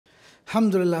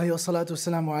Alhamdulillah wa salatu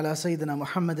wassalamu ala Sayyidina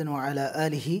Muhammadin wa ala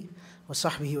alihi wa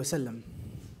sahbihi wa sallam.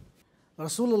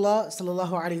 Rasulullah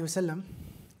sallallahu alayhi wa sallam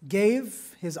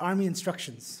gave his army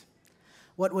instructions.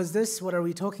 What was this? What are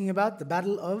we talking about? The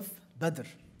Battle of Badr.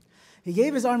 He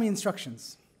gave his army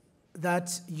instructions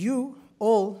that you,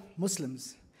 all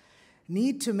Muslims,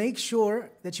 need to make sure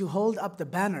that you hold up the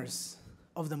banners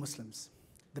of the Muslims.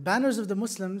 The banners of the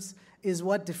Muslims is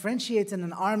what differentiates in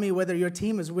an army whether your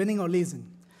team is winning or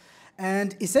losing.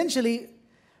 And essentially,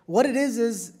 what it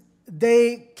is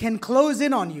they can close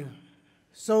in on you.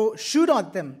 So shoot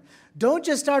at them. Don't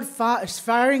just start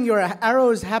firing your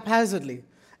arrows haphazardly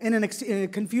in a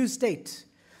confused state.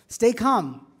 Stay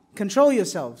calm. Control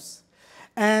yourselves.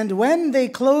 And when they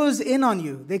close in on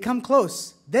you, they come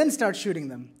close, then start shooting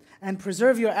them. And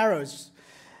preserve your arrows.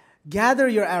 Gather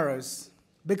your arrows.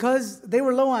 Because they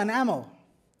were low on ammo.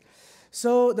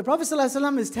 So the Prophet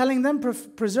ﷺ is telling them,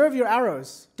 preserve your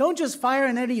arrows. Don't just fire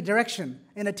in any direction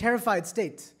in a terrified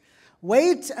state.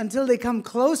 Wait until they come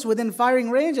close within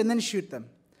firing range and then shoot them.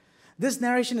 This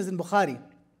narration is in Bukhari.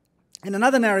 In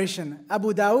another narration,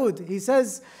 Abu Dawood, he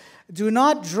says, do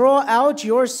not draw out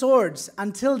your swords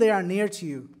until they are near to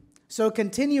you. So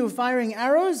continue firing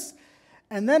arrows,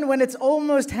 and then when it's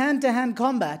almost hand-to-hand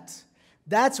combat,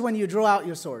 that's when you draw out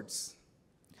your swords.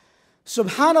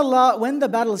 Subhanallah, when the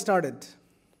battle started,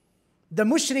 the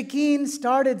mushrikeen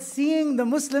started seeing the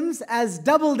Muslims as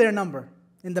double their number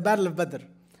in the Battle of Badr.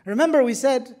 Remember we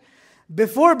said,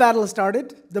 before battle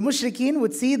started, the mushrikeen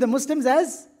would see the Muslims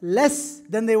as less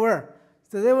than they were.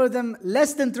 So they were them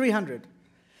less than 300.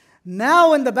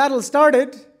 Now when the battle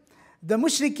started, the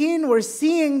mushrikeen were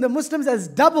seeing the Muslims as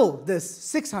double this,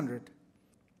 600.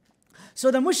 So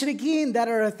the mushrikeen that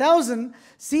are 1,000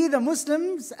 see the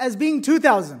Muslims as being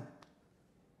 2,000.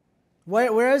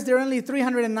 Whereas they're only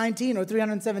 319 or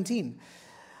 317.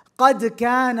 قَدْ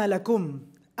كَانَ لَكُمْ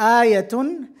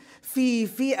آيَةٌ فِي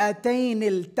فِئَتَيْنِ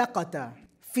الْتَقَتَا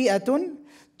فِئَةٌ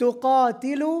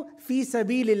تُقَاتِلُ فِي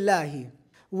سَبِيلِ اللَّهِ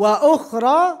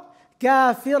وَأُخْرَى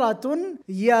كَافِرَةٌ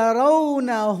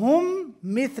يَرَوْنَهُمْ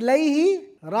مِثْلَيْهِ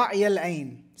رَعْيَ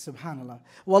الْعَيْنِ Subhanallah.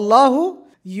 وَاللَّهُ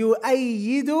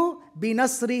يُؤَيِّدُ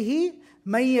بِنَصْرِهِ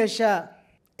مَنْ يَشَاءُ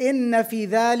إِنَّ فِي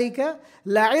ذَلِكَ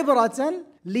لَعِبْرَةً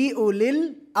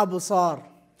لِأُولِي الْأَبْصَارِ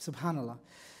Subhanallah.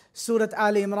 Surah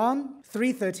Al Imran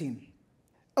 3:13.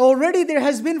 Already there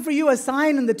has been for you a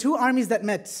sign in the two armies that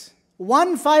met.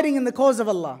 One fighting in the cause of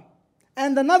Allah,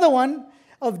 and another one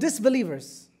of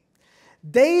disbelievers.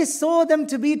 They saw them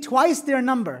to be twice their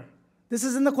number. This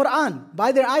is in the Quran,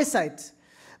 by their eyesight.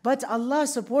 But Allah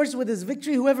supports with His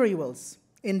victory whoever He wills.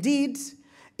 Indeed,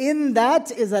 in that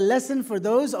is a lesson for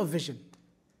those of vision.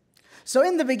 So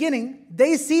in the beginning,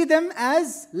 they see them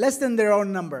as less than their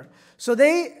own number. So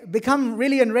they become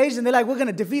really enraged and they're like, we're going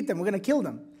to defeat them, we're going to kill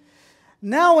them.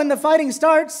 Now when the fighting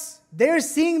starts, they're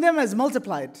seeing them as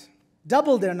multiplied.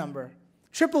 Double their number,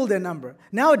 triple their number.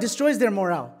 Now it destroys their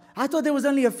morale. I thought there was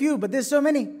only a few, but there's so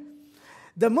many.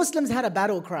 The Muslims had a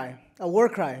battle cry, a war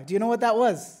cry. Do you know what that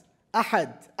was?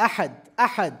 Ahad, Ahad,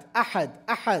 Ahad, Ahad,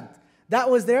 Ahad. That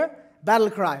was their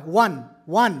battle cry. One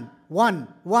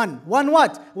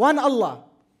what? One Allah.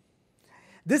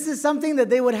 This is something that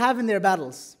they would have in their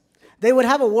battles. They would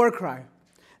have a war cry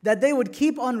that they would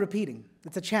keep on repeating.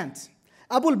 It's a chant.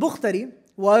 Abu al-Bukhtari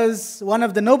was one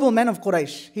of the noble men of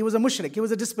Quraysh. He was a mushrik, he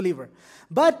was a disbeliever.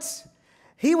 But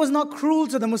he was not cruel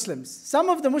to the Muslims. Some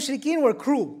of the mushrikeen were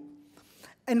cruel.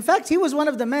 In fact, he was one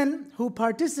of the men who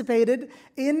participated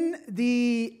in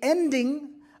the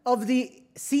ending of the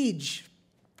siege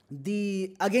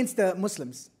against the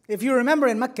Muslims. If you remember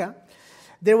in Mecca,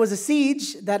 there was a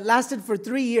siege that lasted for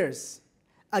 3 years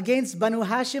against Banu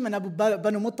Hashim and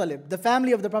Banu Muttalib, the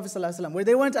family of the Prophet ﷺ, where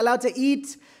they weren't allowed to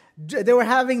eat. They were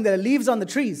having the leaves on the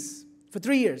trees for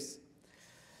 3 years.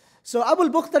 So Abu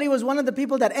al-Bukhtari was one of the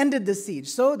people that ended this siege.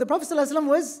 So the Prophet ﷺ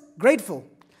was grateful.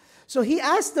 So he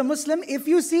asked the Muslim, if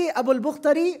you see Abu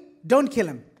al-Bukhtari, don't kill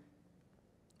him.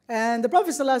 And the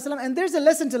Prophet ﷺ, and there's a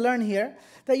lesson to learn here,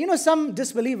 that some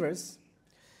disbelievers,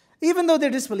 even though they're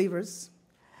disbelievers,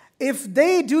 if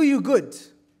they do you good,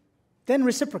 then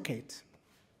reciprocate.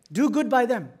 Do good by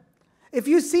them. If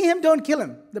you see him, don't kill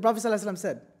him, the Prophet ﷺ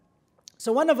said.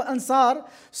 So one of Ansar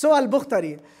saw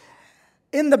al-Bukhtari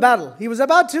in the battle. He was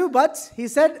about to, but he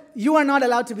said, you are not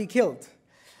allowed to be killed.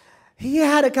 He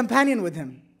had a companion with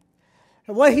him.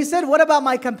 He said, what about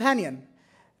my companion?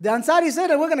 The Ansari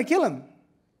said, we're going to kill him.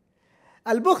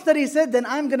 Al-Bukhtari said, then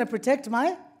I'm going to protect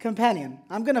my companion.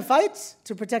 I'm going to fight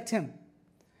to protect him.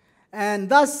 And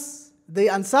thus, the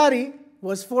Ansari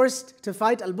was forced to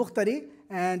fight Al-Bukhtari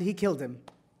and he killed him.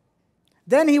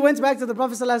 Then he went back to the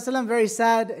Prophet ﷺ very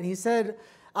sad and he said,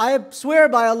 I swear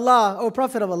by Allah, O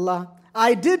Prophet of Allah,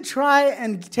 I did try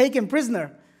and take him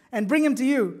prisoner and bring him to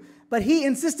you, but he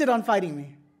insisted on fighting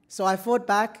me. So I fought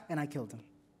back and I killed him.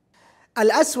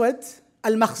 Al-Aswad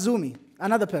al-Makhzumi,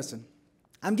 another person.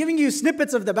 I'm giving you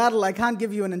snippets of the battle. I can't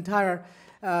give you an entire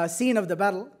scene of the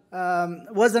battle.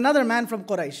 Was another man from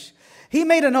Quraysh. He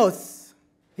made an oath.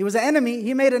 He was an enemy.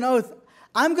 He made an oath.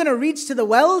 I'm going to reach to the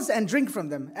wells and drink from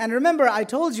them. And remember, I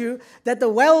told you that the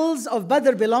wells of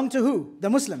Badr belong to who? The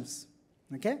Muslims.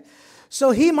 Okay?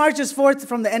 So he marches forth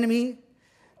from the enemy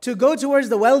to go towards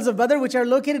the wells of Badr, which are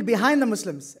located behind the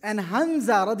Muslims. And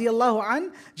Hamza radiallahu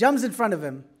an jumps in front of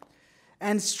him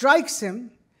and strikes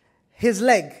him his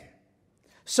leg.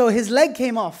 So his leg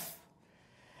came off.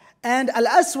 And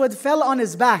Al-Aswad fell on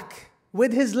his back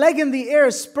with his leg in the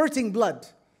air spurting blood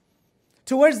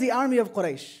towards the army of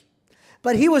Quraysh.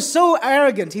 But he was so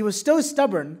arrogant, he was so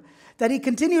stubborn, that he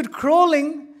continued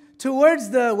crawling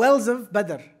towards the wells of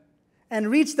Badr and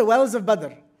reached the wells of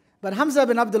Badr. But Hamza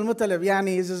bin Abdul Muttalib,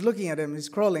 he's just looking at him, he's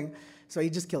crawling, so he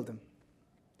just killed him.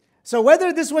 So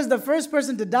whether this was the first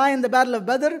person to die in the Battle of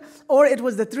Badr, or it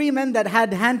was the three men that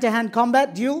had hand-to-hand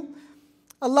combat duel,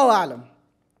 Allahu A'lam.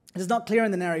 It is not clear in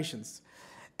the narrations.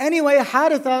 Anyway,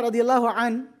 Haritha radiallahu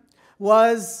an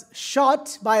was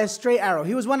shot by a stray arrow.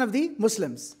 He was one of the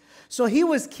Muslims. So he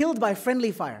was killed by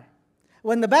friendly fire.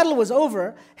 When the battle was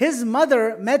over, his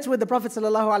mother met with the Prophet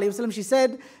ﷺ. She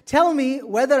said, tell me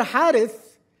whether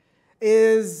Harith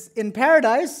is in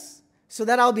paradise so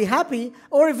that I'll be happy,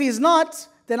 or if he's not,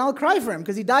 then I'll cry for him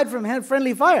because he died from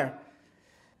friendly fire.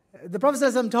 The Prophet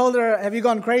ﷺ told her, have you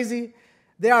gone crazy?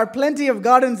 There are plenty of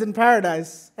gardens in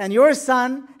paradise, and your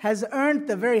son has earned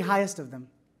the very highest of them.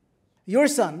 Your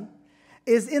son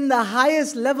is in the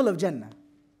highest level of Jannah.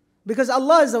 Because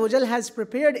Allah Azza wa Jal has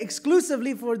prepared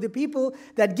exclusively for the people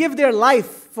that give their life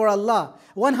for Allah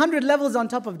 100 levels on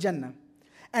top of Jannah.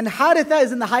 And Haritha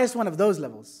is in the highest one of those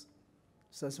levels.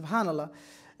 So subhanallah,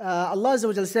 Allah Azza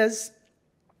wa Jal says,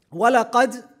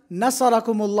 وَلَقَدْ نَصَرَكُمُ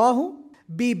اللَّهُ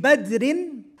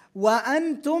بِبَدْرٍ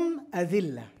وَأَنْتُمْ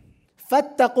أَذِلَّةٌ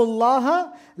فَاتَّقُوا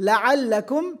اللَّهَ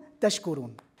لَعَلَّكُمْ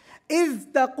تَشْكُرُونَ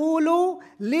إِذْ تَقُولُوا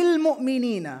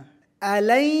لِلْمُؤْمِنِينَ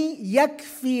أَلَنْ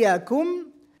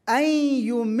يَكْفِيَكُمْ أن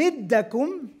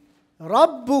يمدكم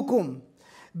ربكم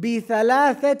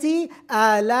بثلاثة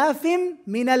آلاف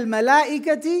من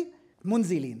الملائكة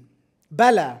منزلين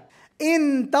بلى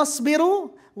إن تصبروا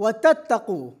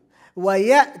وتتقوا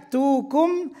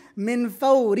ويأتوكم من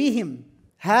فورهم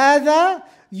هذا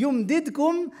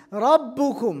يمددكم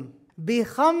ربكم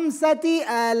بخمسة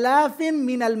آلاف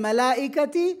من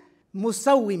الملائكة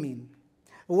مسومين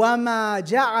وما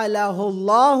جعله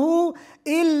الله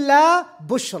إلا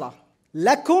بشرى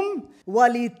لكم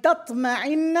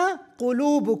ولتطمئن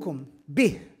قلوبكم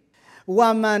به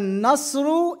وما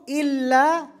النصر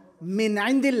إلا من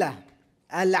عند الله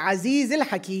العزيز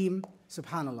الحكيم.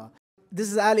 Subhanallah.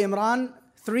 This is Ali Imran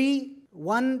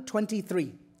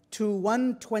 3:123 to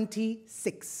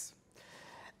 126.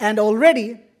 And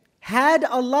already had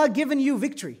Allah given you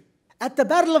victory at the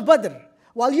Battle of Badr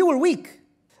while you were weak.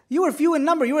 You were few in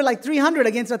number. You were like 300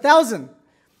 against 1,000.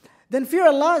 Then fear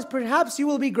Allah, perhaps you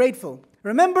will be grateful.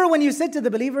 Remember when you said to the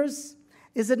believers,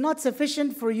 is it not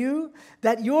sufficient for you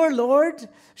that your Lord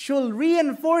shall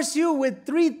reinforce you with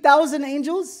 3,000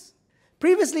 angels?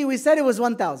 Previously we said it was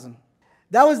 1,000.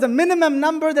 That was the minimum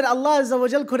number that Allah Azza wa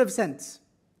Jal could have sent.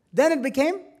 Then it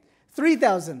became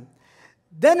 3,000.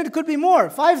 Then it could be more,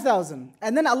 5,000.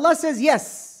 And then Allah says,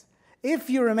 yes, if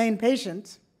you remain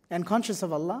patient and conscious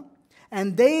of Allah,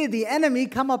 and they, the enemy,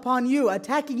 come upon you,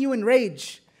 attacking you in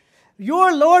rage,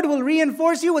 your Lord will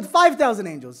reinforce you with 5,000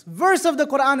 angels. Verse of the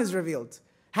Quran is revealed,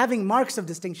 having marks of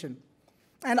distinction.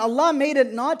 And Allah made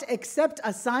it not except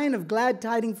a sign of glad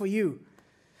tidings for you,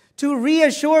 to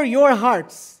reassure your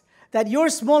hearts that your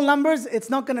small numbers, it's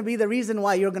not going to be the reason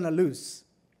why you're going to lose.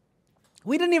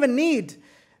 We didn't even need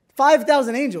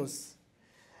 5,000 angels.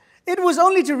 It was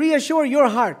only to reassure your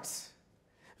hearts.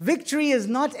 Victory is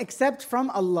not except from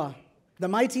Allah, the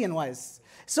mighty and wise.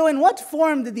 So in what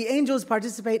form did the angels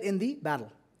participate in the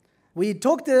battle? We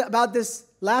talked about this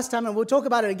last time and we'll talk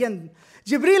about it again.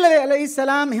 Jibreel alayhi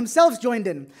salam himself joined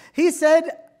in. He said,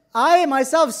 I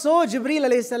myself saw Jibreel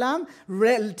alayhi salam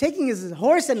taking his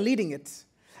horse and leading it.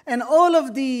 And all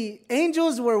of the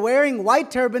angels were wearing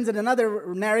white turbans in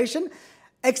another narration,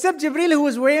 except Jibreel, who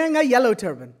was wearing a yellow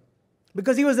turban,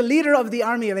 because he was the leader of the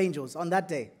army of angels on that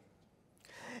day.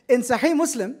 In Sahih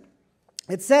Muslim,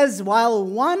 it says, while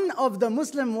one of the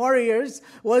Muslim warriors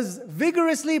was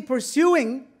vigorously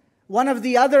pursuing one of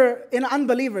the other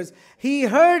unbelievers, he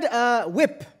heard a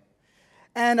whip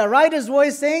and a rider's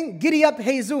voice saying, "Giddy up,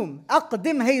 Hayzum,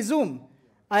 aqdim Hayzum."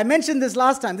 I mentioned this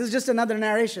last time. This is just another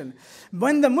narration.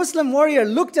 When the Muslim warrior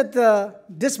looked at the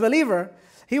disbeliever,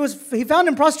 he found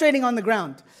him prostrating on the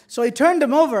ground. So he turned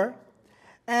him over,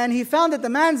 and he found that the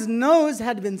man's nose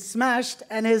had been smashed,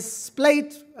 and his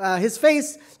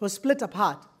face was split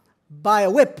apart by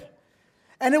a whip.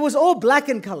 And it was all black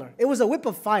in color. It was a whip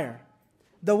of fire.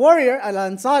 The warrior,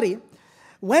 Al-Ansari,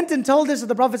 went and told this to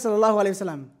the Prophet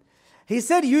ﷺ. He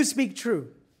said, "You speak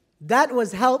true." That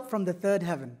was help from the third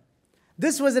heaven.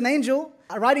 This was an angel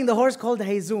riding the horse called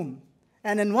Hayzum.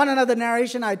 And in one another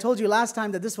narration, I told you last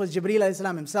time that this was Jibreel alayhi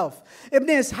salam himself. Ibn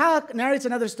Ishaq narrates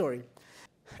another story.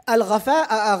 A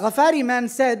Ghafari man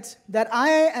said that I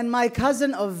and my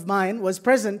cousin of mine was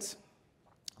present.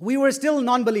 We were still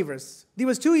non-believers. There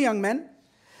was two young men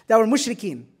that were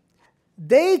mushrikeen.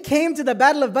 They came to the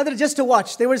Battle of Badr just to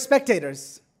watch. They were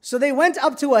spectators. So they went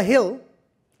up to a hill.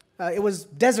 It was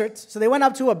desert. So they went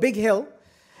up to a big hill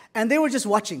and they were just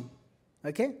watching.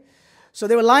 Okay? So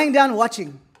they were lying down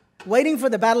watching, waiting for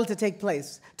the battle to take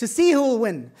place, to see who will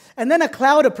win. And then a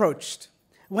cloud approached.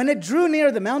 When it drew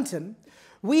near the mountain,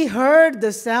 we heard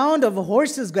the sound of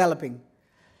horses galloping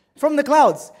from the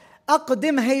clouds.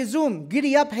 Aqdim Hayzum,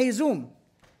 giddy up Hayzum.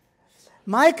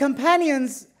 My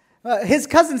companions, his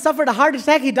cousin suffered a heart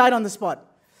attack, he died on the spot.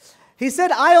 He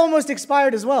said, I almost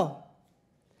expired as well.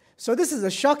 So this is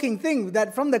a shocking thing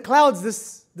that from the clouds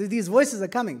these voices are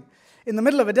coming in the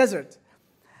middle of a desert.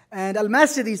 And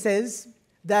Al-Masjidi says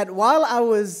that while I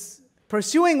was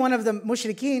pursuing one of the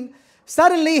mushrikeen,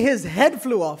 suddenly his head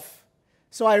flew off.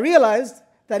 So I realized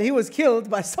that he was killed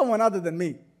by someone other than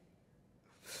me.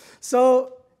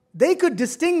 So they could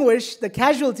distinguish the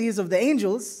casualties of the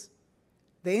angels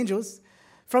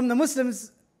from the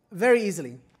Muslims very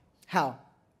easily. How?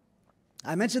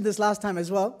 I mentioned this last time as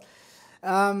well.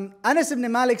 Anas ibn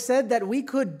Malik said that we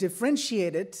could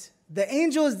differentiate it. The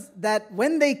angels that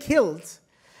when they killed,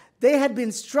 they had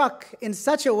been struck in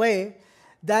such a way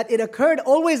that it occurred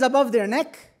always above their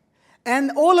neck,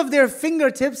 and all of their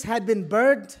fingertips had been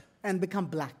burned and become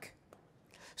black.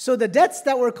 So the deaths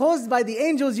that were caused by the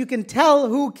angels, you can tell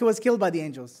who was killed by the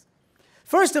angels.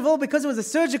 First of all, because it was a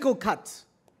surgical cut.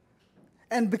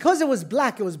 And because it was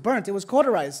black, it was burnt, it was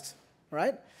cauterized,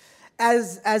 right?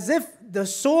 As if the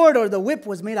sword or the whip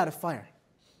was made out of fire.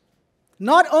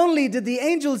 Not only did the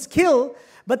angels kill,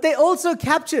 but they also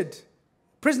captured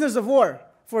prisoners of war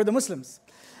for the Muslims.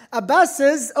 Abbas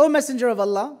says, O Messenger of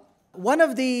Allah, one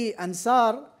of the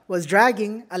Ansar was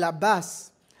dragging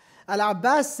Al-Abbas.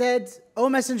 Al-Abbas said, O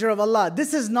Messenger of Allah,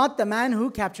 this is not the man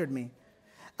who captured me.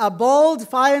 A bald,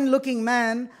 fine-looking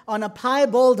man on a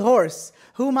piebald horse,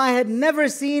 whom I had never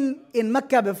seen in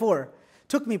Mecca before,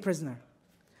 took me prisoner.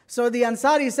 So the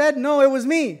Ansari said, no, it was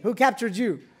me who captured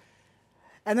you.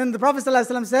 And then the Prophet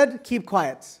ﷺ said, keep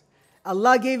quiet.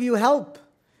 Allah gave you help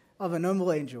of a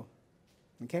noble angel.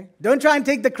 Okay? Don't try and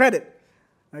take the credit.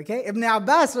 Okay? Ibn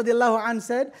Abbas radiallahu anh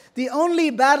said, the only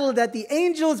battle that the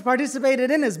angels participated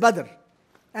in is Badr.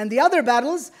 And the other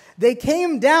battles, they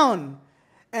came down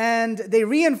and they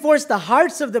reinforced the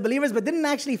hearts of the believers but didn't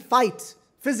actually fight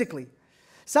physically.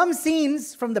 Some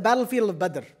scenes from the battlefield of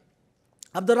Badr.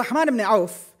 Abdurrahman ibn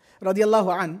Auf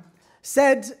radiallahu anh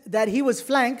said that he was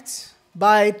flanked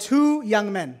by two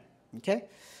young men. Okay?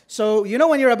 So you know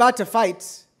when you're about to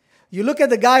fight, you look at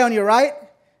the guy on your right,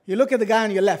 you look at the guy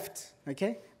on your left.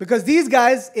 Okay? Because these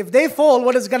guys, if they fall,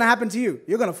 what is going to happen to you?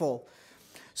 You're going to fall.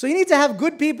 So you need to have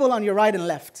good people on your right and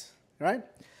left. Right?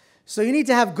 So you need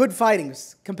to have good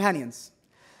fightings, companions.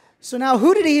 So now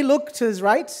who did he look to his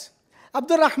right?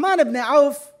 Abdurrahman ibn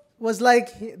Auf was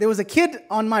like, there was a kid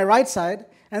on my right side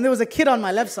and there was a kid on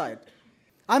my left side.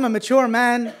 I'm a mature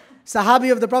man,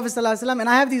 Sahabi of the Prophet ﷺ, and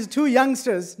I have these two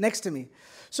youngsters next to me.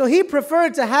 So he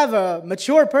preferred to have a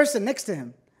mature person next to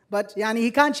him. But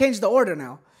he can't change the order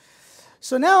now.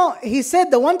 So now he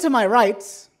said, the one to my right,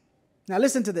 now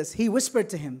listen to this. He whispered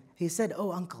to him. He said,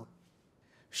 oh uncle,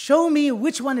 show me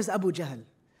which one is Abu Jahl.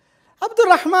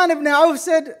 Abdurrahman ibn Auf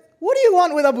said, what do you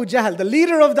want with Abu Jahl, the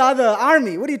leader of the other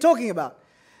army? What are you talking about?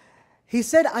 He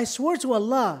said, I swore to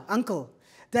Allah, uncle,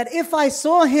 that if I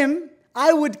saw him,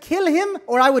 I would kill him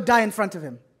or I would die in front of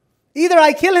him. Either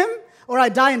I kill him or I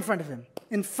die in front of him,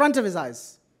 in front of his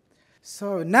eyes.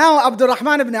 So now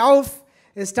Abdurrahman ibn Auf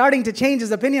is starting to change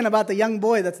his opinion about the young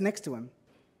boy that's next to him.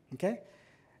 Okay?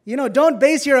 Don't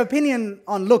base your opinion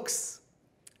on looks.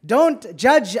 Don't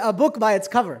judge a book by its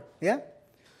cover. Yeah?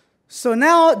 So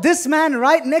now this man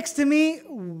right next to me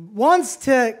wants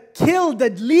to kill the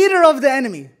leader of the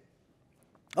enemy,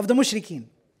 of the mushrikeen.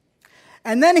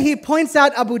 And then he points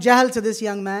out Abu Jahl to this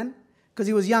young man, because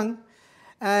he was young.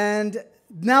 And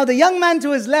now the young man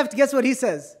to his left, guess what he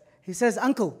says? He says,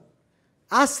 uncle,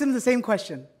 asked him the same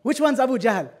question. Which one's Abu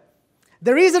Jahl?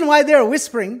 The reason why they're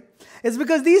whispering is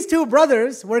because these two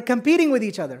brothers were competing with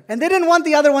each other and they didn't want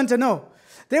the other one to know.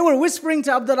 They were whispering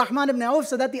to Abdurrahman ibn Auf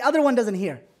so that the other one doesn't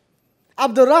hear.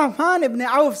 Abdurrahman ibn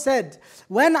Auf said,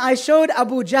 when I showed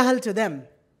Abu Jahl to them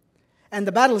and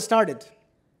the battle started,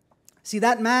 see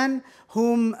that man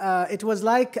whom it was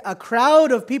like a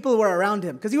crowd of people were around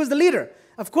him because he was the leader.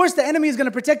 Of course the enemy is going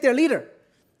to protect their leader.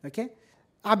 Okay?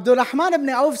 Abdurrahman ibn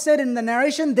Auf said in the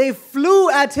narration, they flew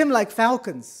at him like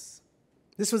falcons.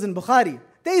 This was in Bukhari.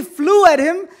 They flew at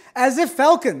him as if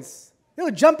falcons. They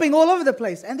were jumping all over the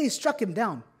place and they struck him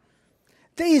down.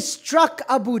 They struck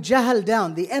Abu Jahl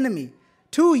down, the enemy.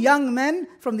 Two young men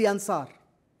from the Ansar.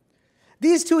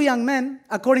 These two young men,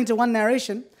 according to one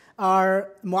narration, are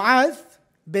Mu'adh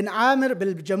bin Amir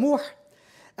bin Jamuh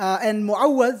and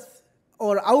Mu'awwadh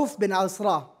or Auf bin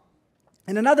Al-Sra.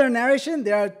 In another narration,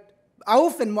 they are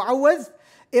Auf and Mu'awwadh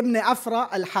ibn Afra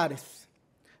al-Harith,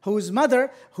 whose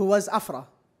mother who was Afra.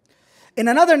 In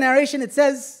another narration, it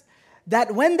says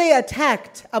that when they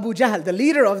attacked Abu Jahl, the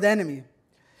leader of the enemy,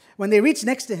 when they reached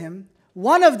next to him,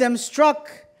 one of them struck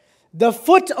the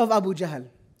foot of Abu Jahl.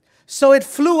 So it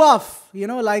flew off,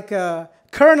 like a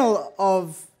kernel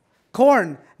of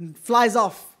corn flies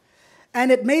off.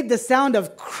 And it made the sound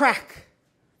of crack.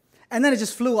 And then it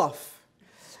just flew off.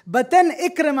 But then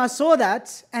Ikrimah saw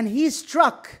that and he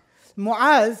struck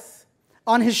Mu'adh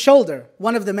on his shoulder,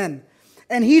 one of the men.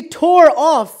 And he tore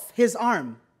off his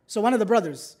arm. So one of the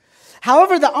brothers.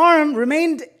 However, the arm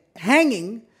remained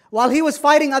hanging while he was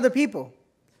fighting other people.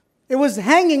 It was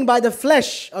hanging by the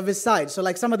flesh of his side. So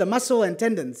like some of the muscle and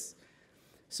tendons.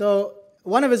 So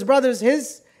one of his brothers,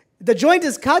 the joint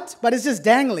is cut, but it's just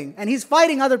dangling. And he's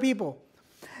fighting other people.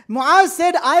 Mu'adh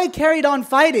said, I carried on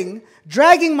fighting,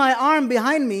 dragging my arm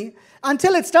behind me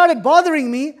until it started bothering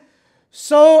me.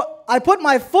 So I put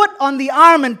my foot on the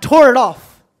arm and tore it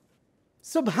off.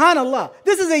 Subhanallah.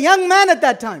 This is a young man at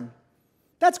that time.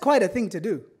 That's quite a thing to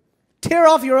do. Tear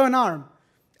off your own arm.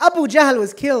 Abu Jahl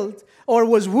was killed or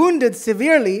was wounded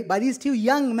severely by these two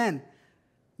young men.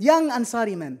 Young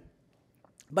Ansari men.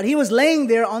 But he was laying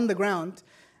there on the ground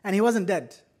and he wasn't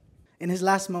dead in his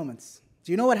last moments.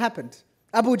 Do you know what happened?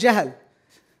 Abu Jahl.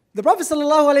 The Prophet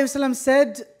ﷺ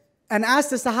said and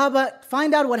asked the Sahaba,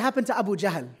 find out what happened to Abu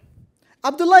Jahl.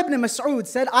 Abdullah ibn Mas'ud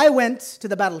said, I went to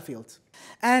the battlefield.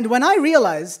 And when I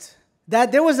realized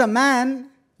that there was a man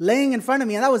laying in front of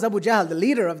me, and that was Abu Jahl, the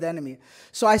leader of the enemy.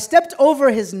 So I stepped over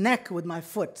his neck with my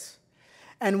foot.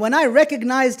 And when I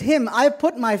recognized him, I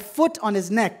put my foot on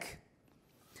his neck.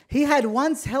 He had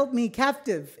once held me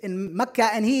captive in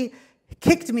Mecca and he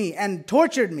kicked me and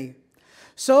tortured me.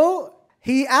 So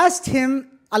he asked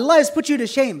him, Allah has put you to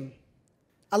shame.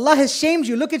 Allah has shamed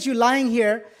you. Look at you lying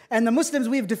here and the Muslims,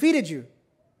 we've defeated you.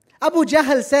 Abu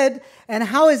Jahl said, and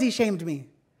how has he shamed me?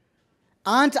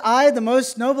 Aren't I the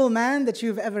most noble man that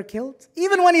you've ever killed?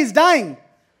 Even when he's dying,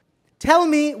 tell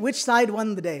me which side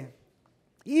won the day.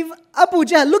 Abu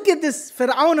Jahl, look at this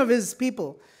Fir'aun of his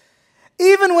people.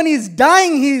 Even when he's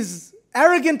dying, he's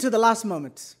arrogant to the last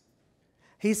moment.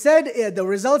 He said the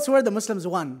results were the Muslims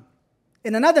won.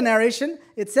 In another narration,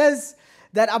 it says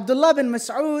that Abdullah bin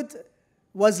Mas'ud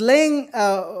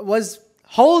was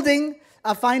holding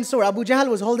a fine sword. Abu Jahl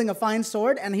was holding a fine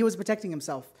sword and he was protecting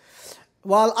himself.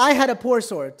 While I had a poor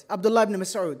sword, Abdullah ibn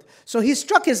Mas'ud. So he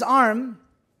struck his arm,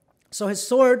 so his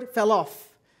sword fell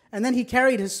off. And then he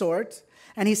carried his sword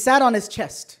and he sat on his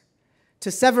chest to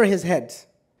sever his head.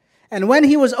 And when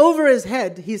he was over his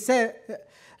head, he said,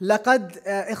 لَقَدْ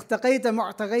اِخْتَقَيْتَ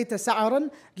مُعْتَغَيْتَ سَعَرًا.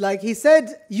 Like he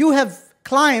said, you have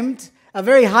climbed a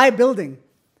very high building.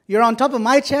 You're on top of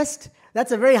my chest.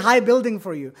 That's a very high building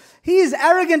for you. He is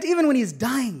arrogant even when he's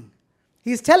dying.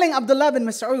 He's telling Abdullah bin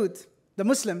Mas'ud, the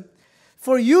Muslim,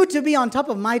 for you to be on top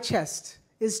of my chest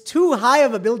is too high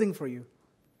of a building for you.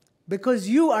 Because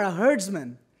you are a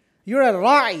herdsman. You're a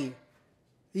ra'i.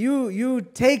 You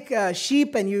take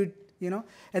sheep and you know.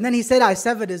 And then he said, I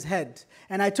severed his head.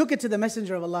 And I took it to the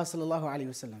Messenger of Allah sallallahu alaihi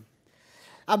wasallam.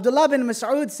 Abdullah bin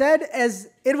Mas'ud said,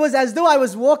 it was as though I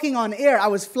was walking on air. I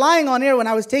was flying on air when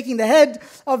I was taking the head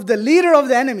of the leader of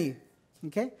the enemy.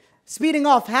 Okay? Speeding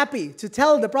off, happy to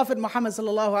tell the Prophet Muhammad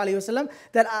sallallahu alaihi wasallam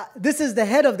that this is the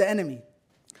head of the enemy.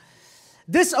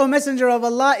 This, O Messenger of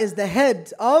Allah, is the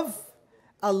head of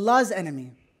Allah's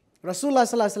enemy. Rasulullah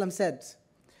sallallahu alaihi wasallam said,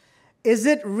 is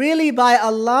it really by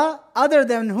Allah other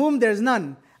than whom there's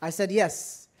none? I said,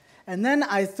 yes. And then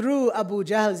I threw Abu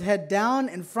Jahl's head down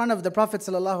in front of the Prophet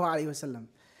sallallahu alaihi wasallam,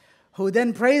 who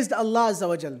then praised Allah Azza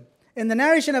wa Jal. In the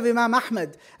narration of Imam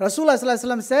Ahmad, Rasulullah sallallahu alaihi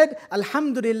wasallam said,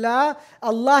 Alhamdulillah,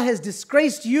 Allah has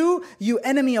disgraced you, you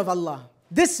enemy of Allah.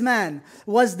 This man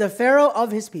was the Pharaoh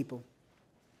of his people.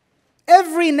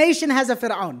 Every nation has a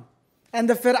Fir'aun. And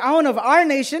the Fir'aun of our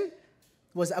nation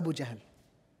was Abu Jahl.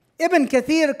 Ibn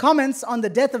Kathir comments on the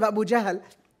death of Abu Jahl,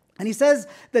 and he says,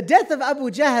 the death of Abu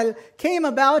Jahl came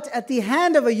about at the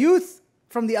hand of a youth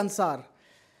from the Ansar.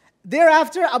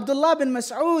 Thereafter, Abdullah bin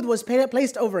Mas'ud was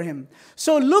placed over him.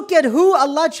 So look at who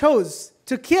Allah chose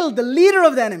to kill the leader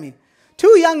of the enemy.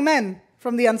 2 young men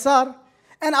from the Ansar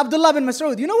and Abdullah bin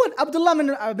Mas'ud. You know what Abdullah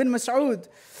bin Mas'ud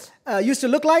used to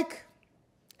look like?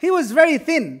 He was very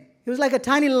thin. He was like a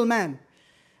tiny little man.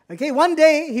 Okay, one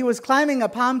day he was climbing a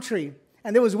palm tree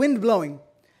and there was wind blowing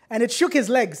and it shook his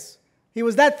legs. He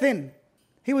was that thin.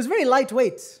 He was very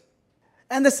lightweight.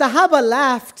 And the Sahaba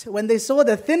laughed when they saw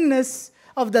the thinness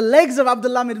of the legs of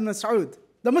Abdullah bin Mas'ud,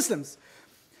 the Muslims.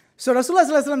 So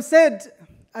Rasulullah ﷺ said,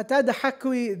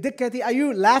 "Atadhakwi dikkati, are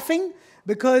you laughing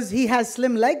because he has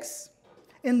slim legs?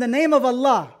 In the name of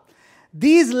Allah,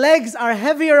 these legs are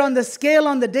heavier on the scale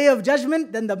on the day of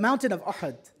judgment than the mountain of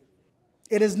Uhud.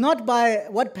 It is not by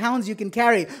what pounds you can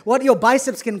carry, what your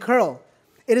biceps can curl.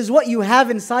 It is what you have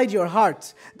inside your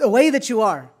heart, the way that you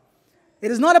are.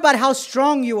 It is not about how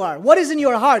strong you are. What is in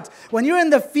your heart? When you're in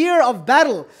the fear of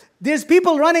battle, there's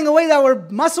people running away that were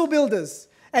muscle builders.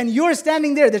 And you're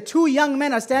standing there. The 2 young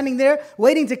men are standing there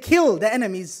waiting to kill the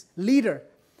enemy's leader.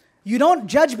 You don't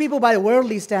judge people by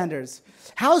worldly standards.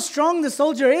 How strong the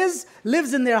soldier is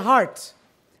lives in their heart.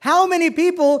 How many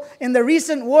people in the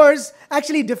recent wars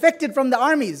actually defected from the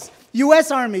armies?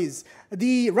 US armies,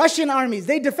 the Russian armies,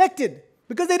 they defected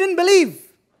because they didn't believe.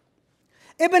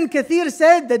 Ibn Kathir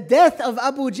said the death of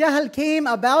Abu Jahl came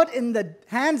about in the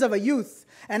hands of a youth,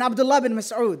 and Abdullah bin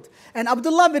Mas'ud. And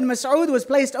Abdullah bin Mas'ud was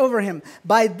placed over him.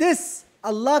 By this,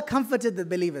 Allah comforted the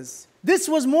believers. This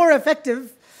was more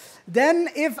effective than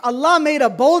if Allah made a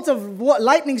bolt of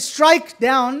lightning strike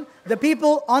down the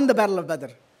people on the Battle of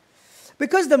Badr.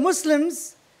 Because the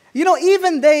Muslims,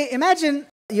 even they, imagine,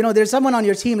 there's someone on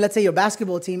your team, let's say your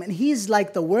basketball team, and he's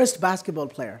like the worst basketball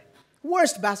player.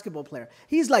 Worst basketball player.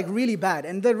 He's like really bad.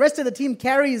 And the rest of the team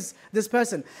carries this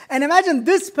person. And imagine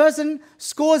this person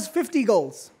scores 50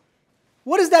 goals.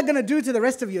 What is that going to do to the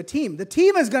rest of your team? The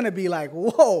team is going to be like,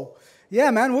 whoa,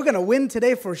 yeah, man, we're going to win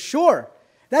today for sure.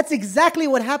 That's exactly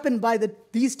what happened by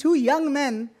these 2 young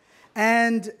men.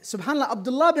 And subhanAllah,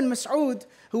 Abdullah bin Mas'ud,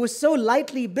 who was so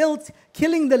lightly built,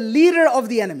 killing the leader of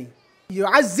the enemy.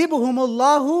 يُعَذِّبُهُمُ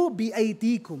اللَّهُ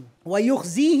بِأَيْدِيكُمْ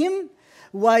وَيُخْزِيهِمْ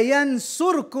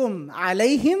وَيَنْصُرْكُمْ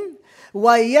عَلَيْهِمْ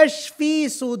وَيَشْفِي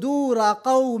صُدُورَ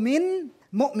قَوْمٍ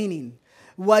مُؤْمِنِينَ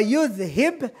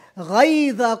وَيُذْهِبْ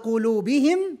غَيْظَ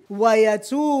قُلُوبِهِمْ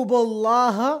وَيَتُوبُ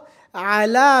اللَّهَ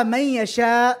عَلَى مَنْ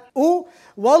يَشَاءُ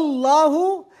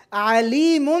وَاللَّهُ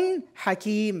عَلِيمٌ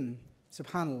حَكِيمٌ.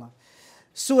 Subhanallah.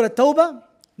 Surah Tawbah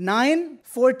 9,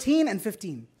 14 and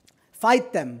 15.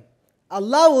 Fight them.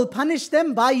 Allah will punish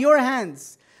them by your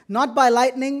hands, not by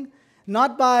lightning,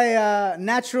 not by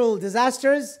natural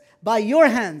disasters, by your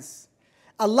hands.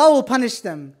 Allah will punish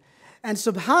them. And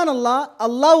subhanallah,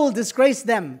 Allah will disgrace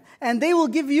them. And they will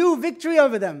give you victory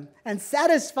over them and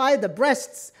satisfy the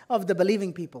breasts of the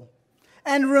believing people.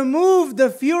 And remove the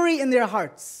fury in their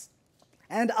hearts.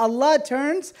 And Allah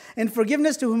turns in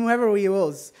forgiveness to whomever He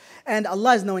wills. And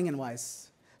Allah is knowing and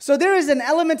wise. So there is an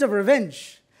element of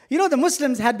revenge. The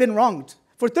Muslims had been wronged.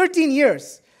 For 13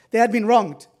 years, they had been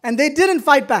wronged. And they didn't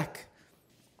fight back.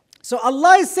 So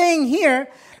Allah is saying here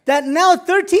that now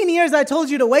 13 years I told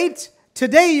you to wait.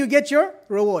 Today you get your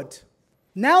reward.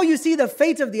 Now you see the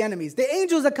fate of the enemies. The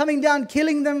angels are coming down,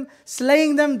 killing them,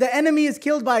 slaying them. The enemy is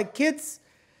killed by kids.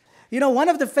 One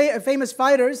of the famous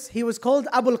fighters, he was called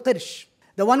Abul Qirsh,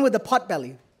 the one with the pot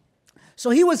belly. So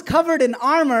he was covered in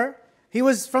armor. He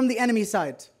was from the enemy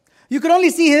side. You could only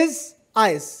see his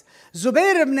eyes.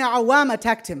 Zubayr ibn Awam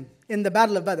attacked him in the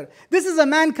Battle of Badr. This is a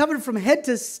man covered from head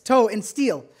to toe in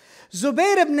steel.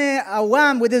 Zubayr ibn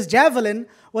Awam with his javelin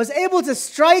was able to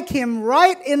strike him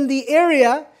right in the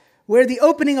area where the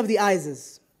opening of the eyes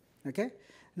is. Okay?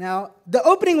 Now, the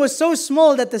opening was so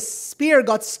small that the spear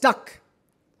got stuck.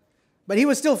 But he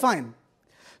was still fine.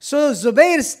 So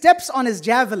Zubayr steps on his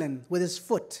javelin with his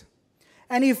foot.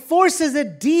 And he forces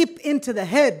it deep into the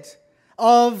head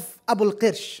of Abul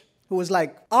Qirsh, who was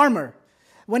like armor.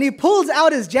 When he pulls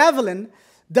out his javelin,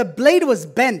 the blade was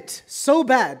bent so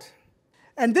bad.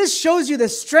 And this shows you the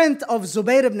strength of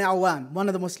Zubayr ibn Awam, one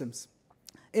of the Muslims.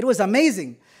 It was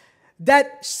amazing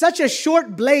that such a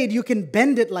short blade, you can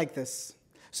bend it like this.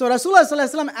 So Rasulullah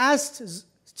ﷺ asked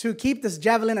to keep this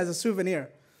javelin as a souvenir.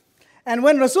 And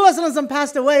when Rasulullah ﷺ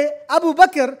passed away, Abu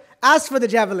Bakr asked for the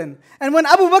javelin. And when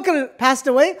Abu Bakr passed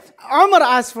away, Umar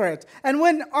asked for it. And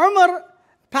when Umar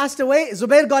passed away,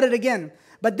 Zubayr got it again.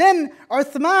 But then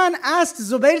Uthman asked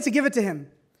Zubayr to give it to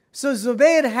him. So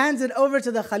Zubayr hands it over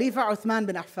to the Khalifa Uthman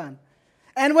bin Affan.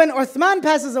 And when Uthman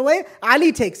passes away,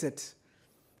 Ali takes it.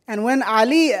 And when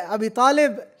Abi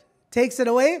Talib takes it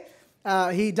away,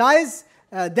 he dies,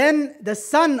 then the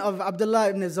son of Abdullah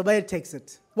ibn Zubayr takes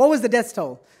it. What was the death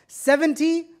toll?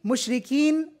 70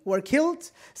 mushrikeen were killed,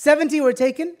 70 were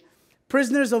taken,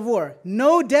 prisoners of war.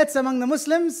 No deaths among the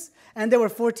Muslims, and there were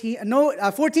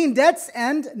 14 deaths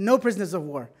and no prisoners of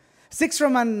war. 6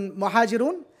 from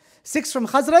Muhajirun, 6 from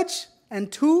Khazraj, and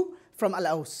 2 from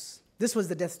Al-Aws. This was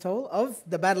the death toll of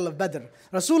the Battle of Badr.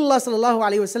 Rasulullah sallallahu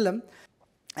alayhi wasallam.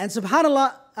 And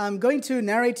subhanAllah, I'm going to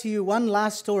narrate to you one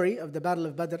last story of the Battle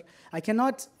of Badr. I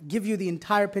cannot give you the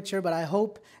entire picture, but I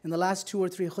hope in the last 2 or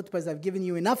 3 khutbahs I've given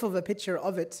you enough of a picture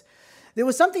of it. There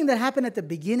was something that happened at the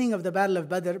beginning of the Battle of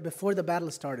Badr before the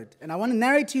battle started. And I want to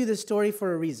narrate to you this story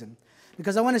for a reason.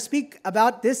 Because I want to speak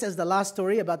about this as the last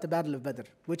story about the Battle of Badr.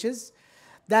 Which is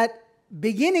that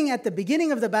at the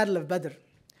beginning of the Battle of Badr,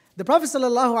 the Prophet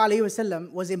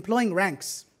ﷺ was employing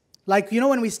ranks. Like,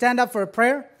 when we stand up for a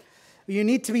prayer, you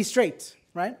need to be straight,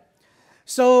 right?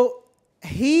 So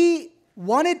he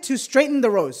wanted to straighten the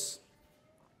rows.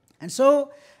 And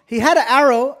so he had an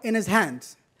arrow in his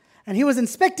hand. And he was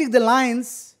inspecting the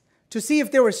lines to see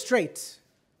if they were straight,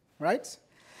 right?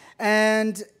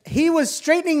 And he was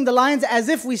straightening the lines as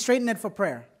if we straighten it for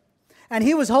prayer. And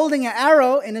he was holding an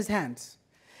arrow in his hand.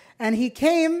 And he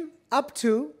came up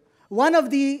to one of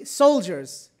the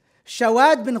soldiers,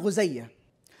 Shawad bin Ghuzayya,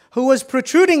 who was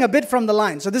protruding a bit from the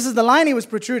line. So this is the line he was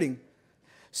protruding.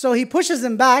 So he pushes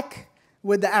him back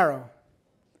with the arrow,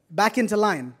 back into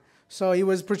line. So he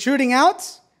was protruding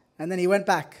out, and then he went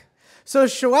back. So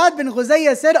Shawad bin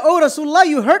Ghuzayya said, "Oh Rasulullah,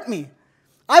 you hurt me.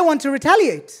 I want to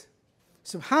retaliate."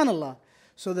 Subhanallah.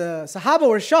 So the Sahaba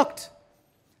were shocked.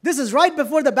 This is right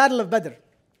before the Battle of Badr.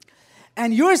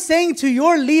 And you're saying to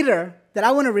your leader that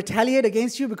I want to retaliate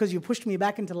against you because you pushed me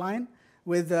back into line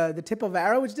with the tip of an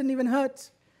arrow, which didn't even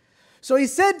hurt. So he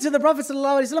said to the Prophet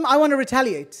ﷺ, I want to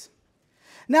retaliate.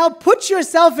 Now put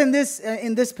yourself in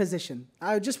this position.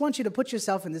 I just want you to put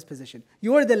yourself in this position.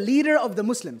 You are the leader of the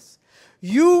Muslims.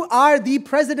 You are the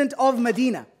president of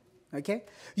Medina. Okay?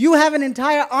 You have an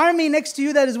entire army next to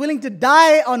you that is willing to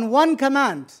die on one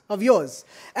command of yours.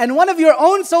 And one of your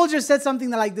own soldiers said something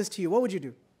like this to you. What would you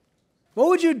do? What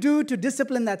would you do to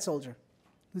discipline that soldier?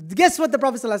 Guess what the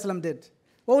Prophet ﷺ did?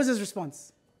 What was his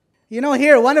response?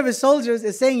 Here one of his soldiers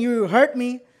is saying, you hurt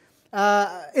me.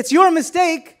 It's your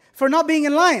mistake for not being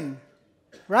in line.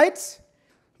 Right?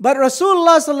 But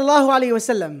Rasulullah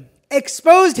ﷺ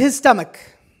exposed his stomach.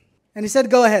 And he said,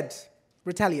 go ahead,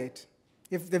 retaliate.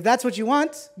 If that's what you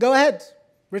want, go ahead,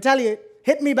 retaliate,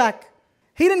 hit me back.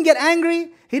 He didn't get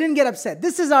angry, he didn't get upset.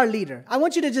 This is our leader. I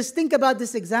want you to just think about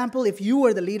this example if you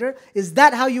were the leader. Is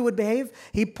that how you would behave?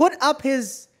 He put up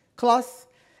his cloth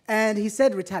and he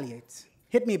said, retaliate,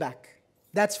 hit me back.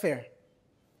 That's fair.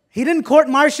 He didn't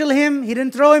court-martial him, he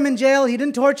didn't throw him in jail, he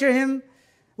didn't torture him.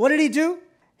 What did he do?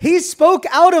 He spoke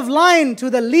out of line to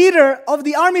the leader of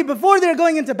the army before they're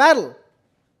going into battle.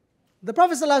 The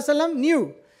Prophet ﷺ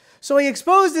knew. So he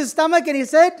exposed his stomach and he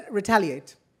said,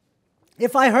 retaliate.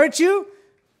 If I hurt you,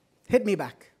 hit me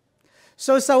back.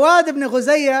 So Sawad ibn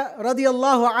Ghuzayya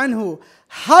radiallahu anhu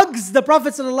hugs the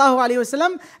Prophet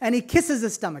ﷺ and he kisses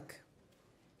his stomach.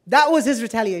 That was his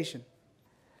retaliation.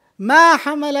 Ma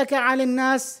hamalaka ala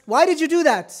nas. Why did you do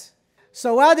that?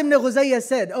 Sawad ibn Ghuzayya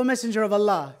said, O Messenger of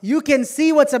Allah, you can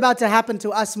see what's about to happen to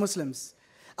us Muslims.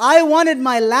 I wanted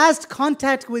my last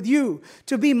contact with you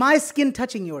to be my skin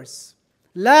touching yours.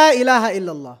 La ilaha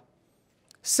illallah.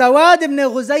 Sawad ibn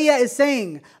Ghuzayya is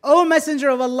saying, O Messenger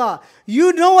of Allah,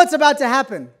 you know what's about to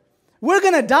happen. We're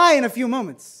going to die in a few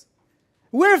moments.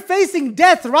 We're facing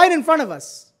death right in front of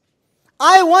us.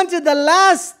 I wanted the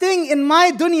last thing in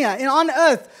my dunya, on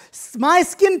earth, my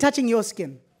skin touching your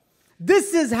skin.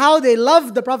 This is how they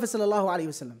loved the Prophet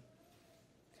ﷺ.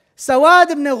 Sawad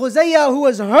ibn Ghuzayya, who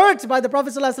was hurt by the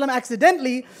Prophet ﷺ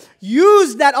accidentally,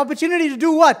 used that opportunity to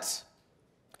do what?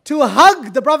 To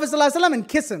hug the Prophet ﷺ and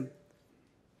kiss him.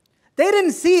 They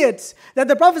didn't see it that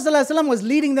the Prophet ﷺ was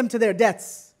leading them to their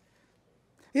deaths.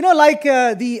 Like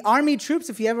the army troops,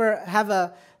 if you ever have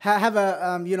a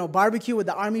barbecue with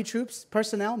the army troops,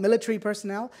 personnel, military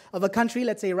personnel of a country,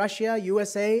 let's say Russia,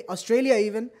 USA, Australia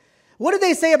even. What do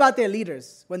they say about their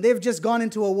leaders when they've just gone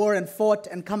into a war and fought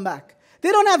and come back?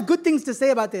 They don't have good things to say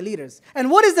about their leaders.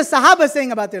 And what is the Sahaba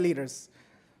saying about their leaders?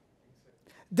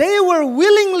 They were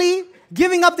willingly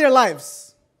giving up their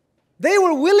lives. They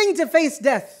were willing to face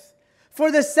death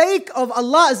for the sake of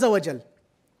Allah Azza wa Jal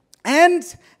and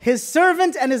His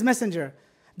servant and His messenger.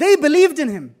 They believed in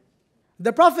him.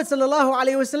 The Prophet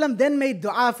ﷺ then made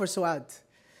dua for Su'ad.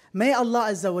 May Allah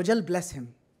Azza wa Jal bless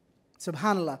him.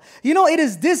 Subhanallah. You know, it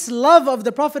is this love of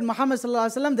the Prophet Muhammad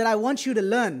ﷺ that I want you to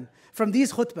learn from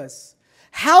these khutbahs.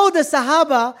 How the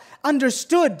Sahaba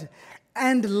understood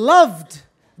and loved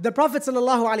the Prophet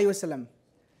ﷺ.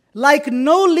 Like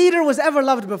no leader was ever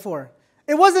loved before.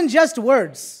 It wasn't just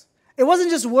words. It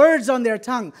wasn't just words on their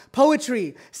tongue,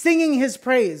 poetry, singing his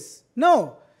praise.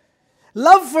 No.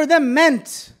 Love for them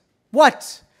meant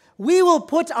what? We will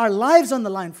put our lives on the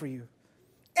line for you.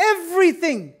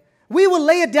 Everything. We will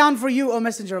lay it down for you, O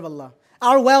Messenger of Allah.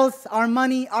 Our wealth, our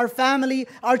money, our family,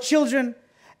 our children.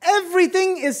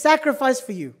 Everything is sacrificed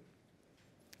for you.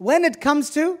 When it comes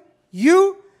to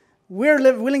you, we're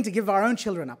willing to give our own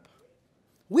children up.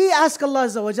 We ask Allah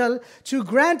Azza wa Jal to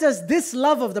grant us this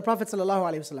love of the Prophet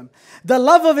ﷺ, the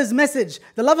love of his message,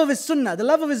 the love of his sunnah, the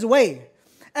love of his way.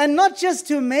 And not just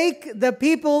to make the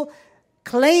people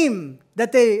claim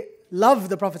that they love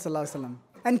the Prophet ﷺ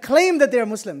and claim that they are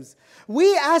Muslims.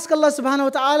 We ask Allah subhanahu wa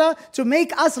ta'ala to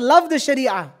make us love the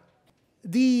Sharia.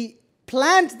 The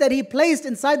plant that He placed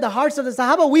inside the hearts of the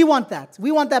Sahaba, we want that.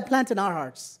 We want that plant in our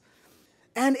hearts.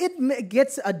 And it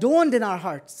gets adorned in our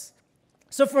hearts.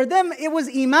 So for them, it was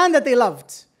Iman that they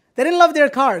loved. They didn't love their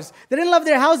cars. They didn't love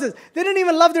their houses. They didn't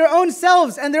even love their own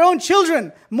selves and their own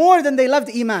children more than they loved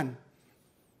Iman.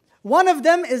 One of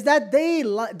them is that they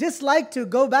disliked to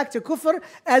go back to kufr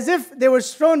as if they were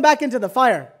thrown back into the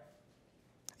fire.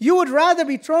 You would rather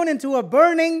be thrown into a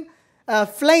burning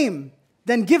flame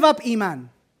than give up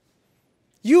Iman.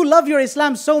 You love your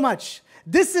Islam so much.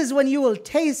 This is when you will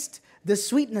taste the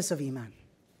sweetness of Iman.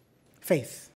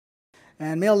 Faith.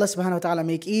 And may Allah subhanahu wa ta'ala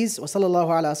make ease. Wa sallallahu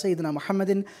ala Sayyidina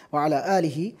Muhammadin wa ala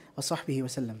alihi wa sahbihi wa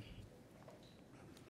sallam.